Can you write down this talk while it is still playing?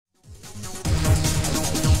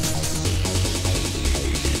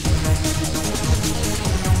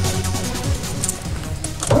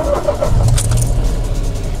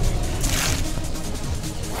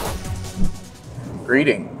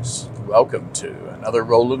Greetings. Welcome to another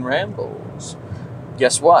Rollin Rambles.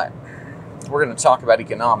 Guess what? We're going to talk about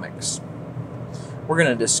economics. We're going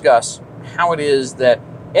to discuss how it is that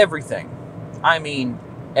everything, I mean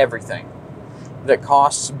everything, that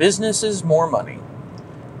costs businesses more money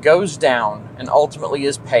goes down and ultimately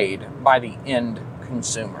is paid by the end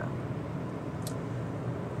consumer.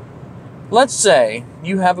 Let's say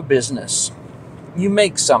you have a business. You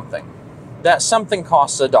make something. That something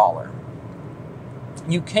costs $1.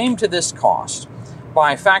 You came to this cost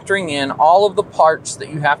by factoring in all of the parts that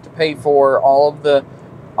you have to pay for, all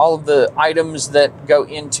of the items that go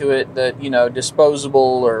into it, that,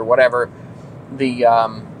 disposable or whatever,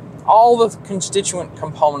 all the constituent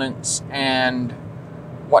components and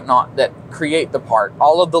whatnot that create the part,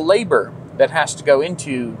 all of the labor that has to go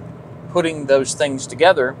into putting those things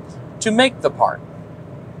together to make the part.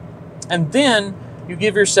 And then you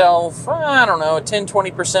give yourself, a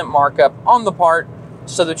 10-20% markup on the part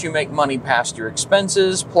so that you make money past your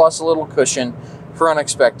expenses, plus a little cushion for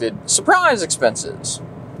unexpected surprise expenses.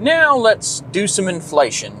 Now let's do some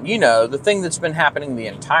inflation. The thing that's been happening the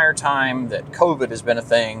entire time that COVID has been a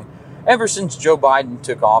thing, ever since Joe Biden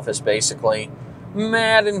took office, basically.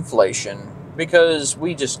 Mad inflation, because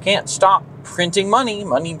we just can't stop printing money.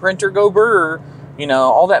 Money printer go brr.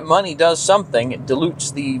 All that money does something. It dilutes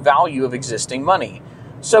the value of existing money.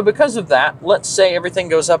 So because of that, let's say everything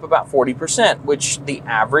goes up about 40%, which the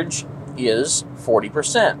average is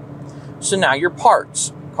 40%. So now your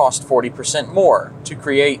parts cost 40% more to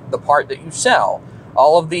create the part that you sell.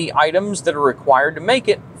 All of the items that are required to make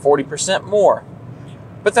it, 40% more.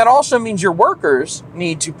 But that also means your workers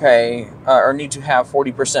need to pay or need to have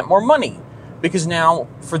 40% more money, because now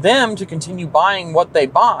for them to continue buying what they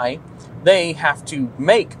buy, they have to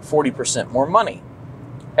make 40% more money.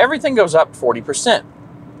 Everything goes up 40%,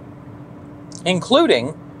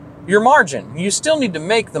 including your margin. You still need to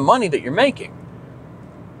make the money that you're making.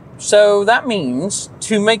 So that means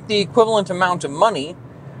to make the equivalent amount of money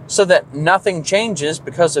so that nothing changes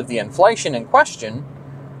because of the inflation in question,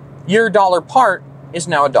 your dollar part is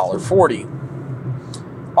now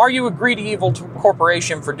 $1.40. Are you a greedy evil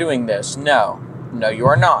corporation for doing this? No, you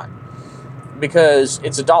are not. Because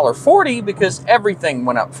it's $1.40 because everything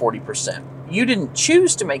went up 40%. You didn't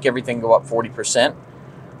choose to make everything go up 40%,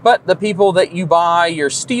 but the people that you buy your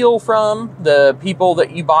steel from, the people that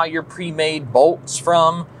you buy your pre-made bolts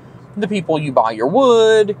from, the people you buy your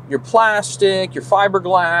wood, your plastic, your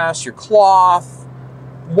fiberglass, your cloth,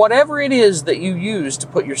 whatever it is that you use to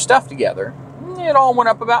put your stuff together, it all went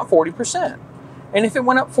up about 40%. And if it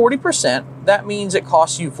went up 40%, that means it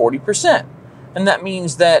costs you 40%. And that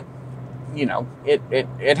means that,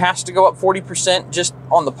 it has to go up 40% just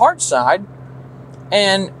on the parts side.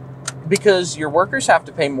 And because your workers have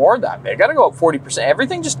to pay more of that, they got to go up 40%.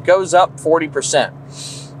 Everything just goes up 40%.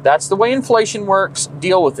 That's the way inflation works.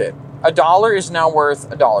 Deal with it. $1 is now worth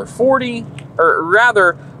 $1.40, or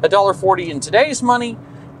rather, $1.40 in today's money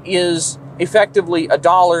is effectively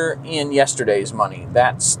 $1 in yesterday's money.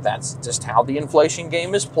 That's just how the inflation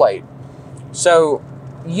game is played. So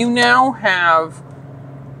you now have,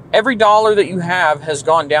 every dollar that you have has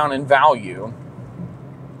gone down in value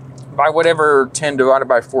by whatever 10 divided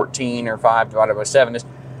by 14 or 5 divided by 7 is.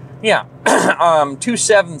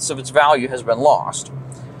 2/7 of its value has been lost.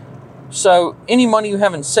 So any money you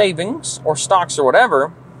have in savings or stocks or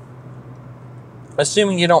whatever,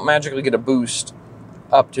 assuming you don't magically get a boost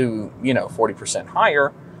up to, 40%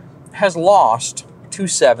 higher, has lost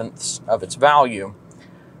 2/7 of its value.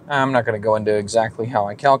 I'm not going to go into exactly how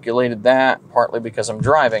I calculated that, partly because I'm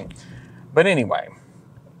driving. But anyway,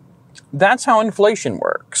 that's how inflation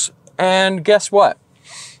works. And guess what?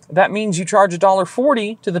 That means you charge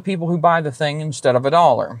 $1.40 to the people who buy the thing instead of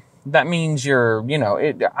 $1. That means you're,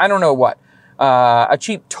 I don't know what. A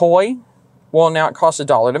cheap toy, well, now it costs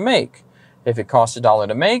 $1 to make. If it costs $1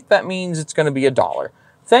 to make, that means it's going to be $1.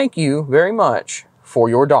 Thank you very much for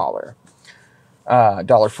your dollar.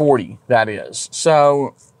 $1.40, that is.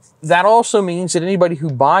 So that also means that anybody who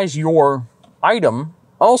buys your item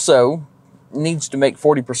also needs to make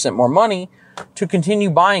 40% more money to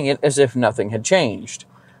continue buying it as if nothing had changed.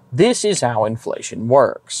 This is how inflation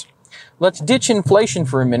works. Let's ditch inflation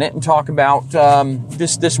for a minute and talk about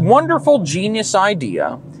this wonderful genius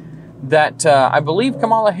idea that I believe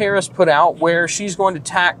Kamala Harris put out, where she's going to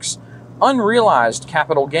tax unrealized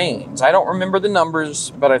capital gains. I don't remember the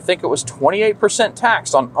numbers, but I think it was 28%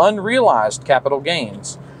 tax on unrealized capital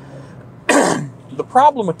gains. The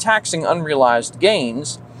problem with taxing unrealized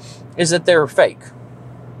gains is that they're fake.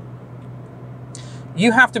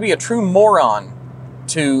 You have to be a true moron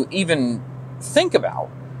to even think about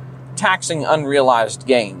taxing unrealized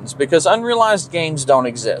gains, because unrealized gains don't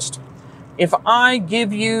exist. If I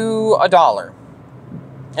give you $1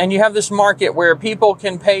 and you have this market where people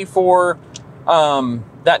can pay for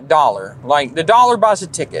that dollar, like the dollar buys a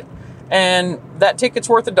ticket and that ticket's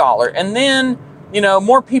worth $1, and then, you know,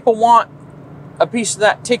 more people want a piece of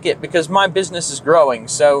that ticket because my business is growing,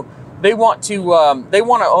 so they want to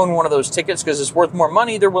own one of those tickets because it's worth more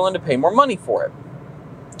money. They're willing to pay more money for it.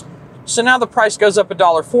 So now the price goes up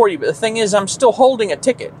 $1.40, but the thing is, I'm still holding a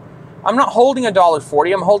ticket. I'm not holding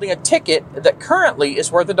 $1.40, I'm holding a ticket that currently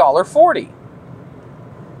is worth $1.40.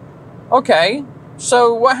 Okay,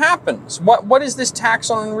 so what happens? What is this tax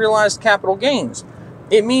on unrealized capital gains?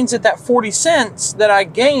 It means that 40 cents that I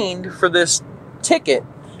gained for this ticket,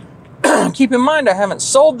 keep in mind I haven't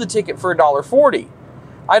sold the ticket for $1.40.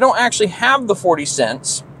 I don't actually have the 40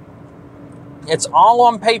 cents. It's all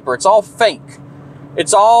on paper, it's all fake.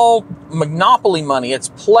 It's all monopoly money, it's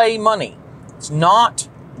play money. It's not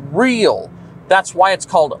real. That's why it's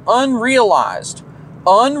called unrealized.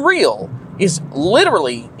 Unreal is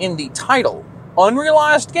literally in the title.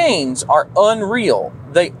 Unrealized gains are unreal.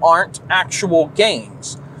 They aren't actual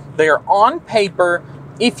gains. They are on paper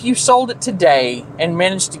if you sold it today and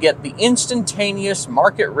managed to get the instantaneous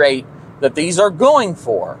market rate that these are going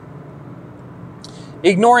for.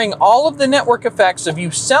 Ignoring all of the network effects of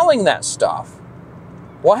you selling that stuff,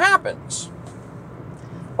 what happens?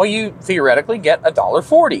 Well, you theoretically get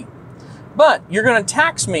 $1.40. But you're going to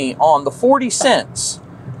tax me on the 40 cents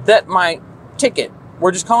that my ticket,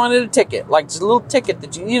 we're just calling it a ticket, like it's a little ticket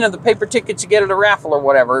that you know, the paper tickets you get at a raffle or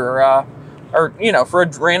whatever, or you know, for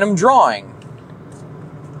a random drawing.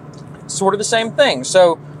 Sort of the same thing.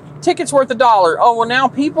 So, ticket's worth $1. Oh, well, now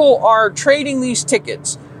people are trading these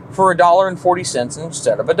tickets for $1.40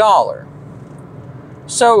 instead of $1.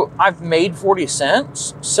 So I've made 40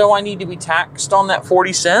 cents, so I need to be taxed on that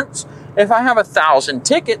 40 cents. If I have 1,000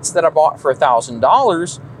 tickets that I bought for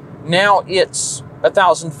 $1,000, now it's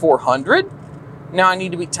 1,400. Now I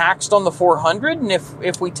need to be taxed on the 400, and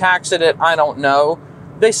if we tax it at, I don't know,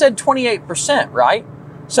 they said 28%, right?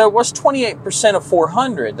 So what's 28% of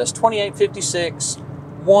 400? That's 28.56,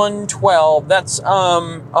 112. That's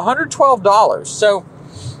 $112. So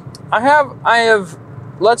I have.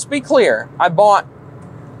 Let's be clear. I bought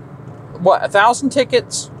 1,000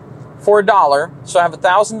 tickets for $1. So I have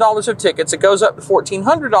 $1,000 of tickets. It goes up to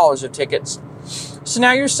 $1,400 of tickets. So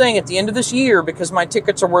now you're saying at the end of this year, because my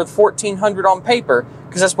tickets are worth $1,400 on paper,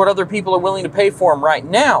 because that's what other people are willing to pay for them right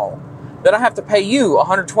now, that I have to pay you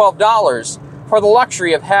 $112 for the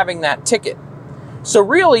luxury of having that ticket. So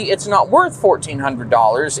really, it's not worth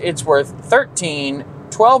 $1,400. It's worth $1,300,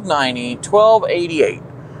 $1,290,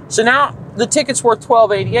 $1,288. So now the ticket's worth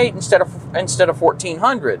 $1,288 instead of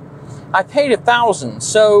 $1,400. I paid $1,000.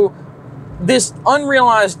 So this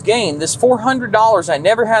unrealized gain, this $400 I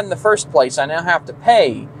never had in the first place, I now have to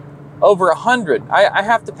pay over $100. I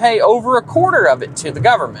have to pay over a quarter of it to the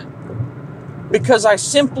government because I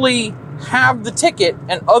simply have the ticket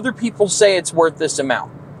and other people say it's worth this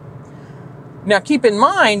amount. Now keep in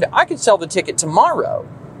mind, I could sell the ticket tomorrow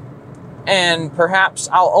and perhaps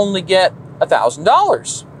I'll only get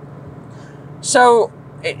 $1,000. So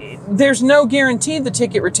there's no guarantee the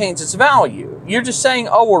ticket retains its value. You're just saying,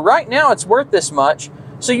 oh, well, right now it's worth this much,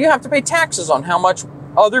 so you have to pay taxes on how much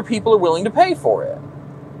other people are willing to pay for it.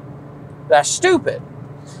 That's stupid,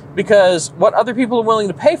 because what other people are willing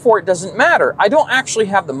to pay for it doesn't matter. I don't actually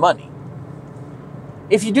have the money.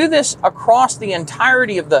 If you do this across the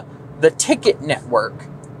entirety of the ticket network,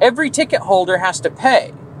 every ticket holder has to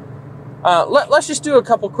pay. Let's just do a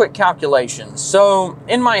couple quick calculations. So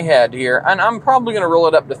in my head here, and I'm probably going to roll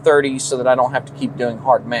it up to 30 so that I don't have to keep doing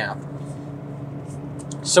hard math.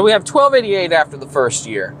 So we have $1,288 after the first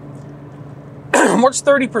year. What's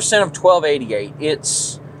 30% of $1,288?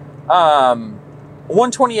 It's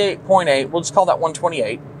 128.8. We'll just call that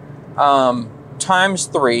 128 times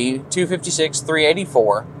 3, 256,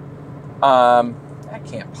 384. That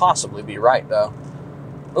can't possibly be right though.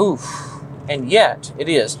 Oof. And yet it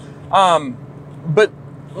is. But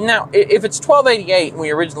now, if it's $1,288 and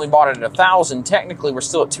we originally bought it at 1,000, technically we're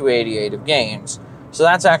still at $288 of gains. So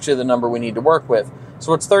that's actually the number we need to work with.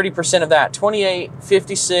 So what's 30% of that? 28,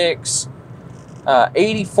 56,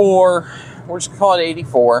 84. We're just gonna call it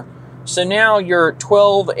 84. So now your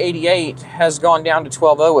 $1,288 has gone down to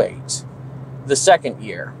 $1,208 the second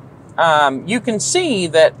year. You can see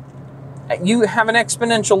that you have an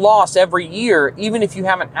exponential loss every year, even if you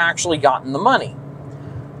haven't actually gotten the money.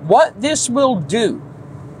 What this will do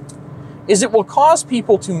is it will cause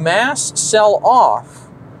people to mass sell off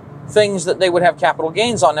things that they would have capital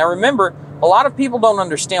gains on. Now remember, a lot of people don't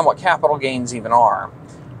understand what capital gains even are.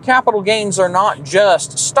 capital gains are not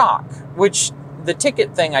just stock, which the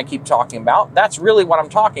ticket thing I keep talking about, that's really what I'm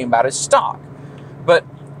talking about is stock. But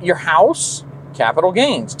your house, capital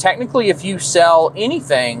gains. Technically, if you sell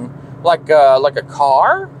anything like a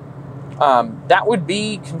car, that would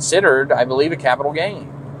be considered, I believe, a capital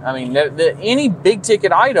gain. I mean, any big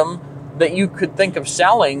ticket item that you could think of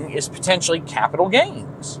selling is potentially capital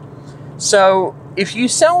gains. So if you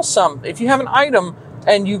if you have an item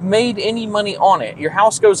and you've made any money on it, your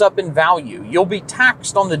house goes up in value, you'll be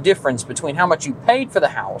taxed on the difference between how much you paid for the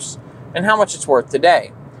house and how much it's worth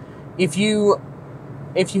today. If you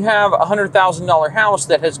have a $100,000 house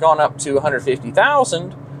that has gone up to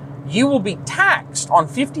 $150,000, you will be taxed on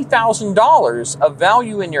 $50,000 of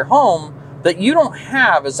value in your home that you don't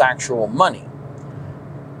have as actual money.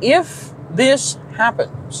 If this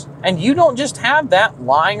happens, and you don't just have that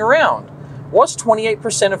lying around, what's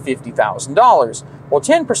 28% of $50,000? Well,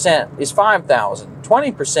 10% is $5,000,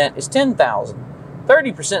 20% is $10,000,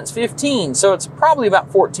 30% is $15,000, so it's probably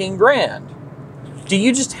about 14 grand. Do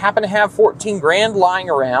you just happen to have 14 grand lying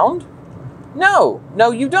around? No,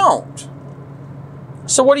 you don't.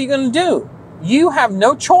 So what are you going to do? You have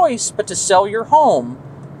no choice but to sell your home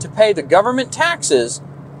to pay the government taxes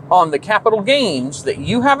on the capital gains that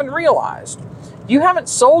you haven't realized. You haven't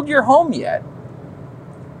sold your home yet.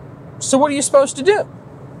 So what are you supposed to do?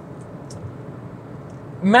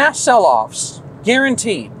 Mass sell-offs,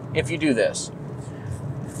 guaranteed if you do this.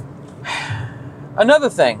 Another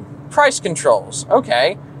thing, price controls.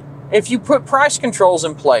 Okay, if you put price controls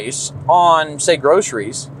in place on, say,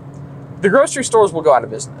 groceries, the grocery stores will go out of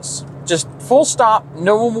business. Just full stop,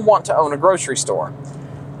 no one will want to own a grocery store.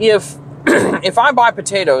 If I buy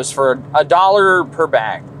potatoes for $1 per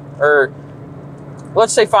bag, or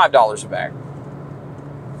let's say $5 a bag,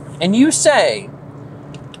 and you say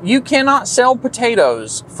you cannot sell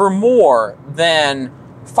potatoes for more than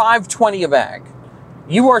 $5.20 a bag,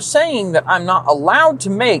 you are saying that I'm not allowed to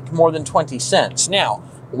make more than 20 cents. Now,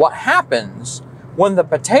 what happens when the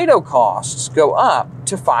potato costs go up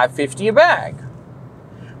to $5.50 a bag?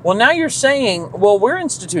 Well, now you're saying, well, we're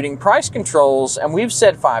instituting price controls and we've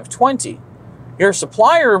said $5.20. Your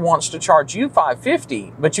supplier wants to charge you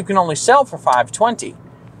 $5.50, but you can only sell for $5.20.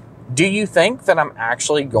 Do you think that I'm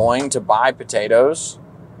actually going to buy potatoes?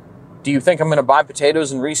 Do you think I'm going to buy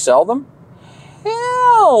potatoes and resell them?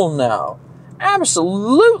 Hell no.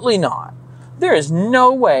 Absolutely not. There is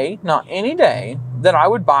no way, not any day, that I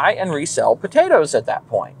would buy and resell potatoes at that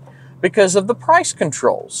point because of the price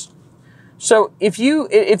controls. So if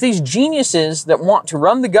these geniuses that want to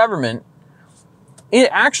run the government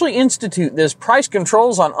actually institute this price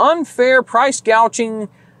controls on unfair price gouging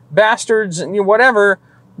bastards and whatever,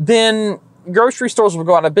 then grocery stores will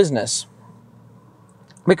go out of business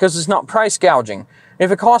because it's not price gouging. If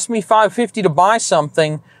it costs me $5.50 to buy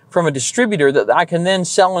something from a distributor that I can then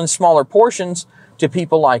sell in smaller portions to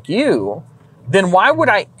people like you, then why would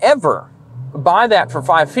I ever buy that for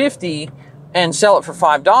 $5.50 and sell it for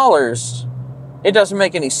 $5? It doesn't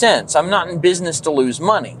make any sense. I'm not in business to lose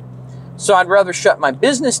money. So I'd rather shut my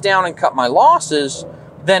business down and cut my losses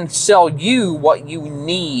than sell you what you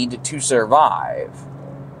need to survive.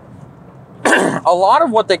 A lot of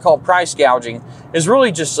what they call price gouging is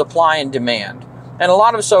really just supply and demand. And a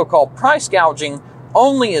lot of so-called price gouging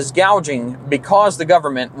only is gouging because the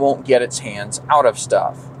government won't get its hands out of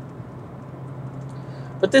stuff.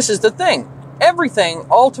 But this is the thing. Everything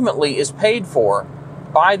ultimately is paid for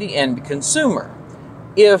by the end consumer.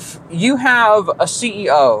 If you have a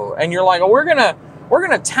CEO and you're like, oh, we're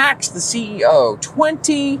gonna tax the CEO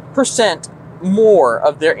 20% more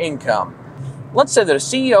of their income. Let's say that a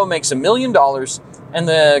CEO makes $1 million and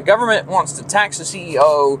the government wants to tax the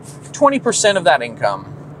CEO 20% of that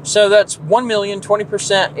income. So that's 1 million,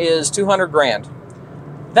 20% is 200 grand.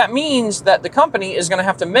 That means that the company is going to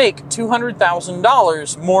have to make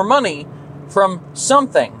 $200,000 more money from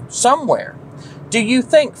something, somewhere. Do you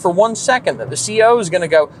think for 1 second that the CEO is going to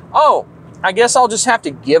go, oh, I guess I'll just have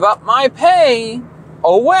to give up my pay?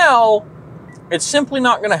 Oh, well, it's simply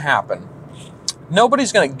not going to happen.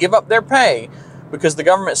 Nobody's going to give up their pay because the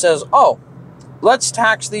government says, oh, let's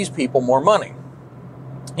tax these people more money.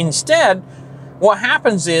 Instead, what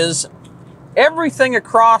happens is everything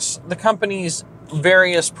across the company's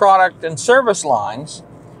various product and service lines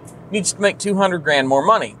needs to make 200 grand more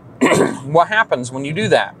money. What happens when you do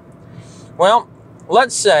that? Well,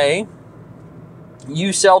 let's say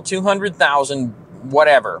you sell 200,000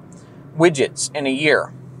 whatever widgets in a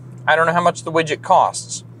year. I don't know how much the widget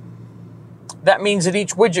costs. That means that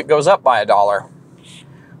each widget goes up by $1.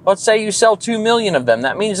 Let's say you sell 2 million of them.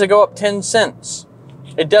 That means they go up 10 cents.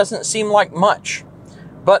 It doesn't seem like much.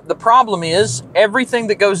 But the problem is everything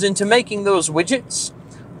that goes into making those widgets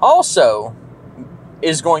also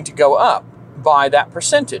is going to go up by that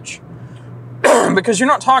percentage. Because you're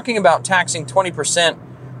not talking about taxing 20%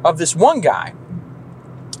 of this one guy.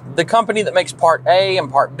 The company that makes part A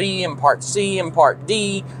and part B and part C and part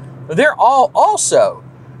D, they're all also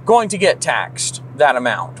going to get taxed that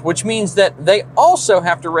amount, which means that they also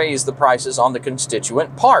have to raise the prices on the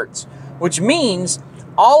constituent parts, which means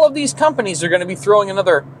all of these companies are going to be throwing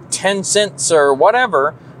another 10 cents or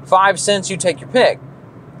whatever, 5 cents, you take your pick,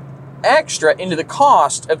 extra into the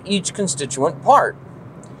cost of each constituent part.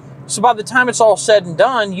 So by the time it's all said and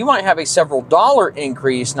done, you might have a several dollar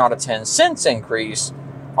increase, not a 10 cents increase,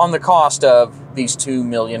 on the cost of these 2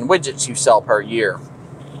 million widgets you sell per year.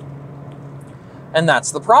 And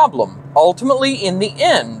that's the problem. Ultimately, in the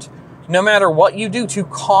end, no matter what you do to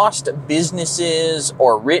cost businesses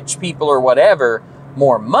or rich people or whatever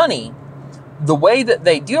more money, the way that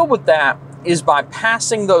they deal with that is by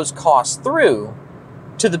passing those costs through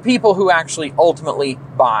to the people who actually ultimately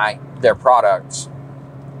buy their products.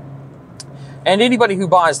 And anybody who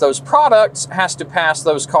buys those products has to pass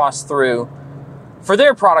those costs through for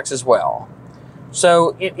their products as well.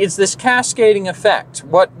 So it's this cascading effect.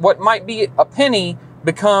 What might be a penny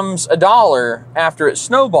becomes $1 after it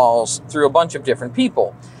snowballs through a bunch of different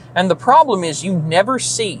people. And the problem is you never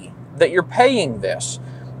see that you're paying this.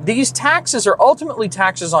 These taxes are ultimately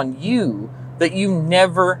taxes on you that you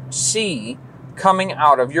never see coming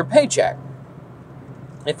out of your paycheck.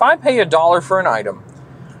 If I pay $1 for an item,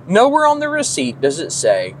 nowhere on the receipt does it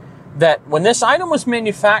say that when this item was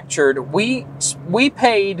manufactured, we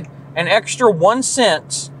paid an extra 1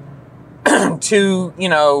 cent to,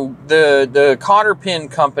 the cotter pin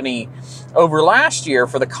company over last year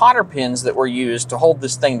for the cotter pins that were used to hold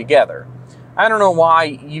this thing together. I don't know why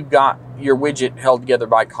you got your widget held together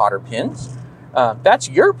by cotter pins. That's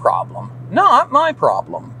your problem, not my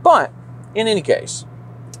problem. But in any case,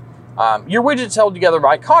 your widget's held together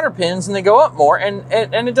by cotter pins and they go up more, and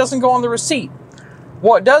it doesn't go on the receipt.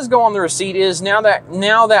 What does go on the receipt is now that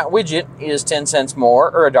widget is 10 cents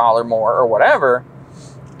more or $1 more or whatever,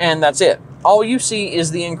 and that's it. All you see is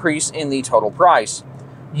the increase in the total price.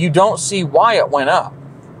 You don't see why it went up.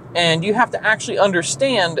 And you have to actually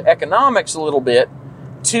understand economics a little bit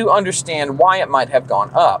to understand why it might have gone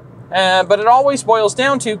up. But it always boils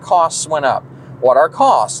down to costs went up. What are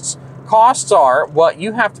costs? Costs are what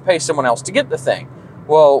you have to pay someone else to get the thing.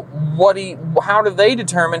 Well, how do they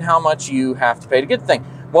determine how much you have to pay to get the thing?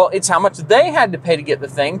 Well, it's how much they had to pay to get the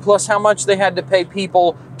thing, plus how much they had to pay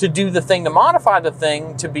people to do the thing, to modify the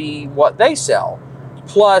thing to be what they sell,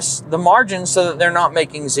 plus the margin so that they're not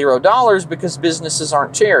making $0 because businesses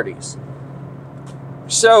aren't charities.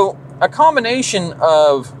 So a combination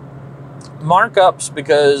of markups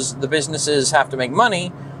because the businesses have to make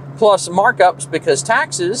money, plus markups because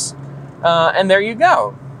taxes, and there you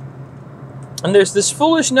go. And there's this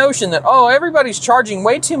foolish notion that, oh, everybody's charging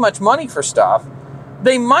way too much money for stuff.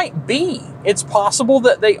 They might be. It's possible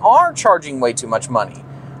that they are charging way too much money.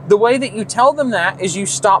 The way that you tell them that is you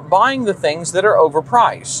stop buying the things that are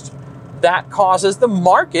overpriced. That causes the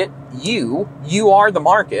market, you are the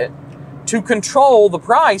market, to control the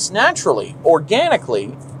price naturally,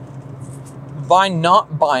 organically, by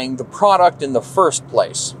not buying the product in the first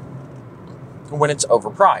place when it's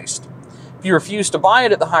overpriced. If you refuse to buy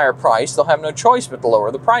it at the higher price, they'll have no choice but to lower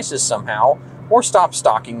the prices somehow or stop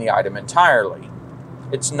stocking the item entirely.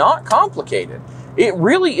 It's not complicated. It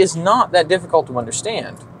really is not that difficult to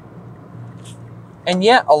understand. And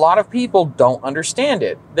yet, a lot of people don't understand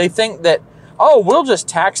it. They think that, oh, we'll just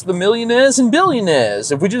tax the millionaires and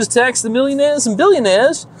billionaires. If we just tax the millionaires and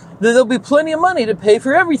billionaires, then there'll be plenty of money to pay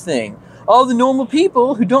for everything. All the normal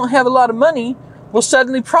people who don't have a lot of money will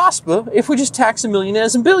suddenly prosper if we just tax the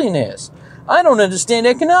millionaires and billionaires. I don't understand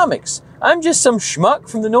economics. I'm just some schmuck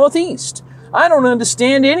from the Northeast. I don't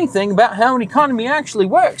understand anything about how an economy actually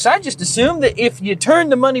works. I just assume that if you turn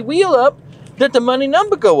the money wheel up, that the money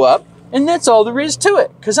number go up, and that's all there is to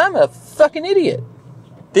it, because I'm a fucking idiot.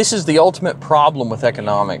 This is the ultimate problem with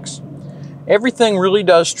economics. Everything really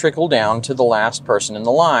does trickle down to the last person in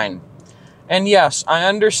the line. And yes, I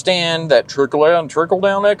understand that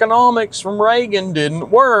trickle-down economics from Reagan didn't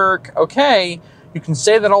work. Okay, you can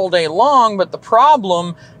say that all day long, but the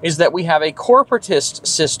problem is that we have a corporatist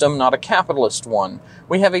system, not a capitalist one.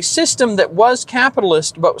 We have a system that was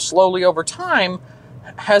capitalist, but slowly over time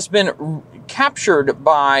has been captured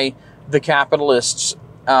by the capitalists,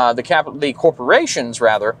 the corporations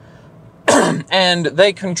rather, and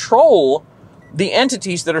they control the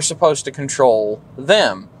entities that are supposed to control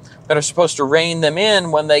them, that are supposed to rein them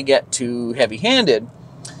in when they get too heavy-handed.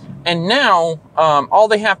 And now, all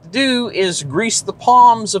they have to do is grease the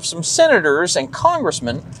palms of some senators and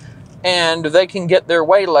congressmen, and they can get their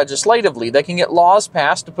way legislatively. They can get laws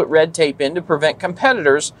passed to put red tape in to prevent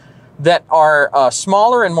competitors that are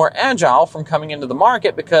smaller and more agile from coming into the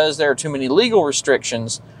market because there are too many legal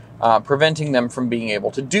restrictions preventing them from being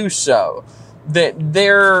able to do so.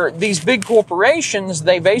 These big corporations,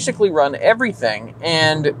 they basically run everything,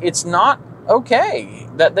 and it's not okay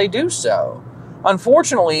that they do so.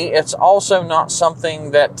 Unfortunately, it's also not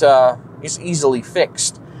something that is easily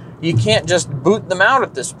fixed. You can't just boot them out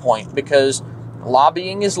at this point because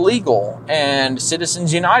lobbying is legal, and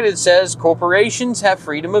Citizens United says corporations have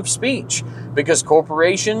freedom of speech because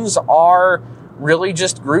corporations are really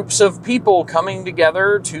just groups of people coming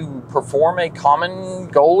together to perform a common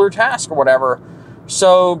goal or task or whatever.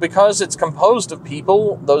 So because it's composed of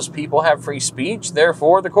people, those people have free speech,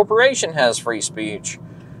 therefore the corporation has free speech.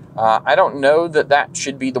 I don't know that that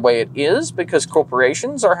should be the way it is, because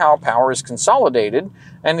corporations are how power is consolidated,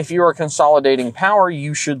 and if you are consolidating power,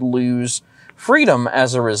 you should lose freedom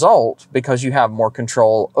as a result because you have more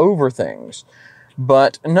control over things.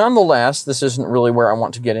 But nonetheless, this isn't really where I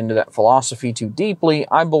want to get into that philosophy too deeply.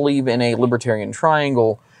 I believe in a libertarian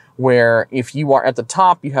triangle where if you are at the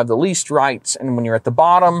top, you have the least rights, and when you're at the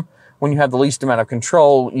bottom, when you have the least amount of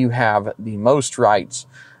control, you have the most rights.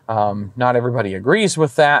 Not everybody agrees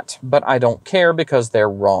with that, but I don't care because they're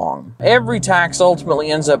wrong. Every tax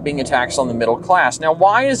ultimately ends up being a tax on the middle class. Now,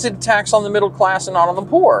 why is it a tax on the middle class and not on the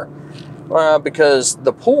poor? Because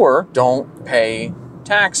the poor don't pay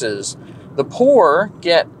taxes. The poor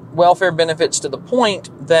get welfare benefits to the point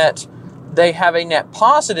that they have a net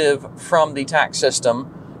positive from the tax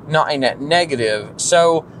system, not a net negative.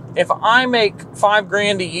 So if I make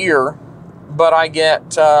 $5,000 a year, but I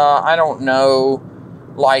get, I don't know,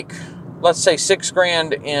 like, let's say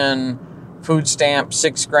 $6,000 in food stamps,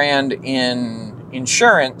 $6,000 in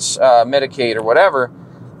insurance, Medicaid or whatever.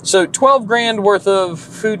 So $12,000 worth of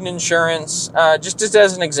food and insurance, just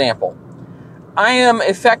as an example. I am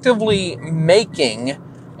effectively making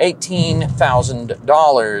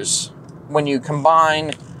 $18,000 when you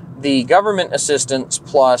combine the government assistance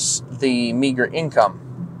plus the meager income.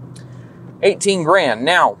 18 grand.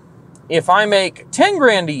 Now, if I make 10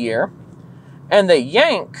 grand a year and they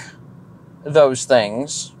yank those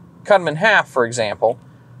things, cut them in half, for example,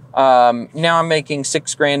 now I'm making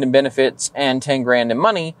 6 grand in benefits and 10 grand in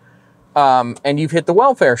money, and you've hit the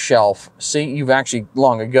welfare shelf. See, you've actually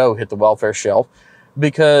long ago hit the welfare shelf,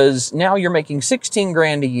 because now you're making 16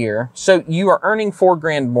 grand a year, so you are earning 4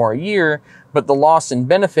 grand more a year, but the loss in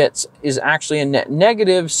benefits is actually a net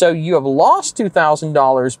negative, so you have lost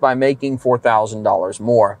 $2,000 by making $4,000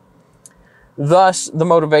 more. Thus, the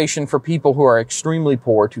motivation for people who are extremely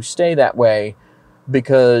poor to stay that way,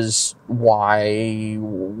 because why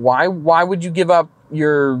would you give up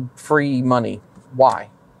your free money? Why?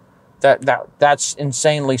 That's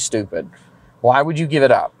insanely stupid. Why would you give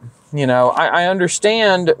it up? You know, I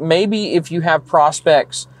understand maybe if you have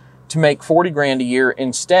prospects to make 40 grand a year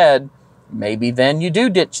instead, maybe then you do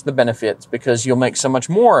ditch the benefits because you'll make so much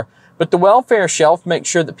more. But the welfare shelf makes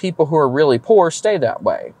sure that people who are really poor stay that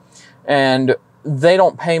way. And they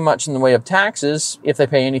don't pay much in the way of taxes. If they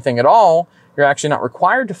pay anything at all, you're actually not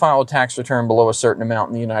required to file a tax return below a certain amount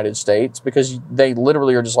in the United States, because they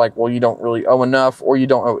literally are just like, well, you don't really owe enough or you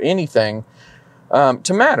don't owe anything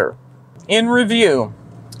to matter. In review,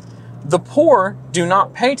 the poor do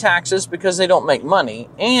not pay taxes because they don't make money,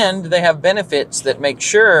 and they have benefits that make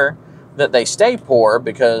sure that they stay poor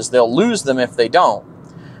because they'll lose them if they don't.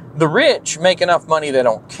 The rich make enough money they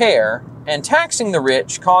don't care, and taxing the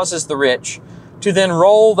rich causes the rich to then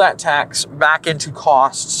roll that tax back into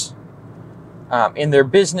costs in their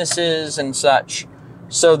businesses and such,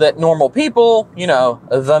 so that normal people, you know,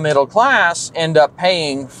 the middle class, end up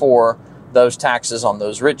paying for those taxes on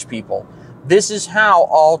those rich people. This is how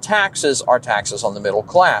all taxes are taxes on the middle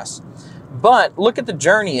class. But look at the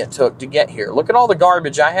journey it took to get here. Look at all the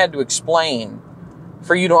garbage I had to explain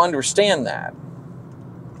for you to understand that.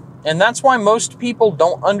 And that's why most people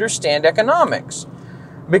don't understand economics.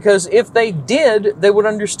 Because if they did, they would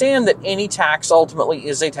understand that any tax ultimately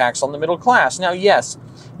is a tax on the middle class. Now, yes,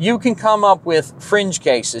 you can come up with fringe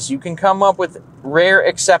cases. You can come up with rare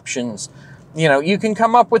exceptions. You know, you can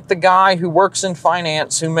come up with the guy who works in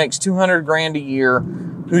finance who makes 200 grand a year,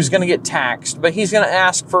 who's going to get taxed, but he's going to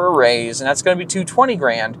ask for a raise, and that's going to be 220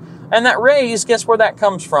 grand. And that raise, guess where that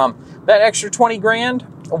comes from? That extra 20 grand,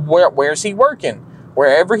 where's he working?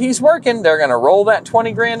 Wherever he's working, they're going to roll that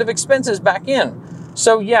 20 grand of expenses back in.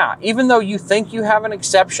 So yeah, even though you think you have an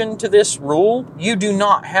exception to this rule, you do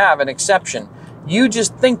not have an exception. You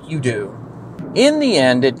just think you do. In the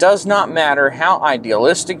end, it does not matter how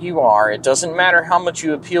idealistic you are. It doesn't matter how much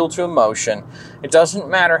you appeal to emotion. It doesn't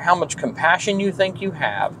matter how much compassion you think you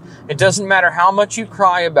have. It doesn't matter how much you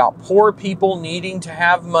cry about poor people needing to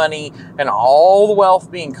have money and all the wealth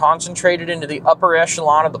being concentrated into the upper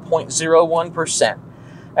echelon of the 0.01%.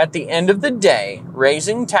 At the end of the day,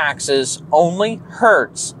 raising taxes only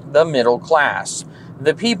hurts the middle class,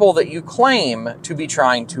 the people that you claim to be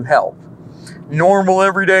trying to help. Normal,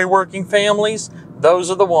 everyday working families, those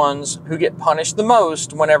are the ones who get punished the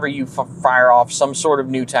most whenever you fire off some sort of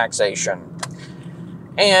new taxation.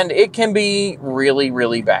 And it can be really,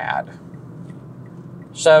 really bad.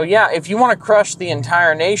 So yeah, if you want to crush the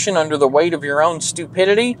entire nation under the weight of your own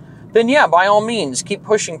stupidity, then yeah, by all means, keep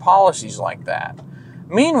pushing policies like that.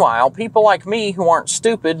 Meanwhile, people like me who aren't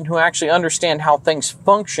stupid and who actually understand how things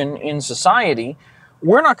function in society,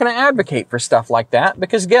 we're not going to advocate for stuff like that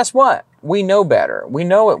because guess what? We know better. We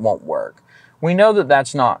know it won't work. We know that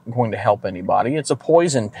that's not going to help anybody. It's a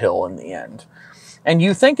poison pill in the end. And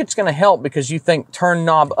you think it's going to help because you think turn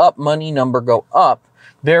knob up, money number go up,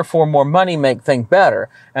 therefore more money make things better.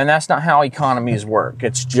 And that's not how economies work.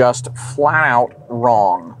 It's just flat out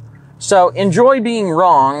wrong. So enjoy being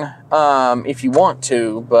wrong if you want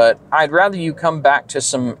to, but I'd rather you come back to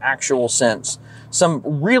some actual sense, some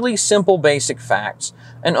really simple basic facts,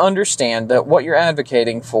 and understand that what you're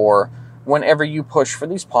advocating for whenever you push for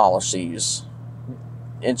these policies,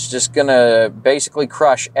 it's just going to basically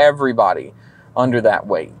crush everybody under that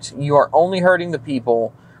weight. You are only hurting the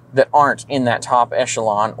people that aren't in that top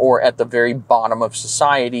echelon or at the very bottom of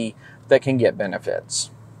society that can get benefits.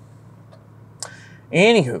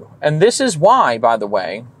 Anywho, and this is why, by the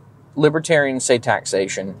way, libertarians say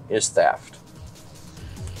taxation is theft.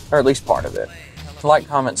 Or at least part of it. Like,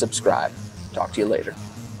 comment, subscribe. Talk to you later.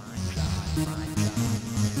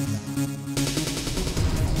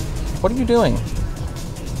 What are you doing?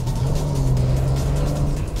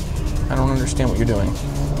 I don't understand what you're doing.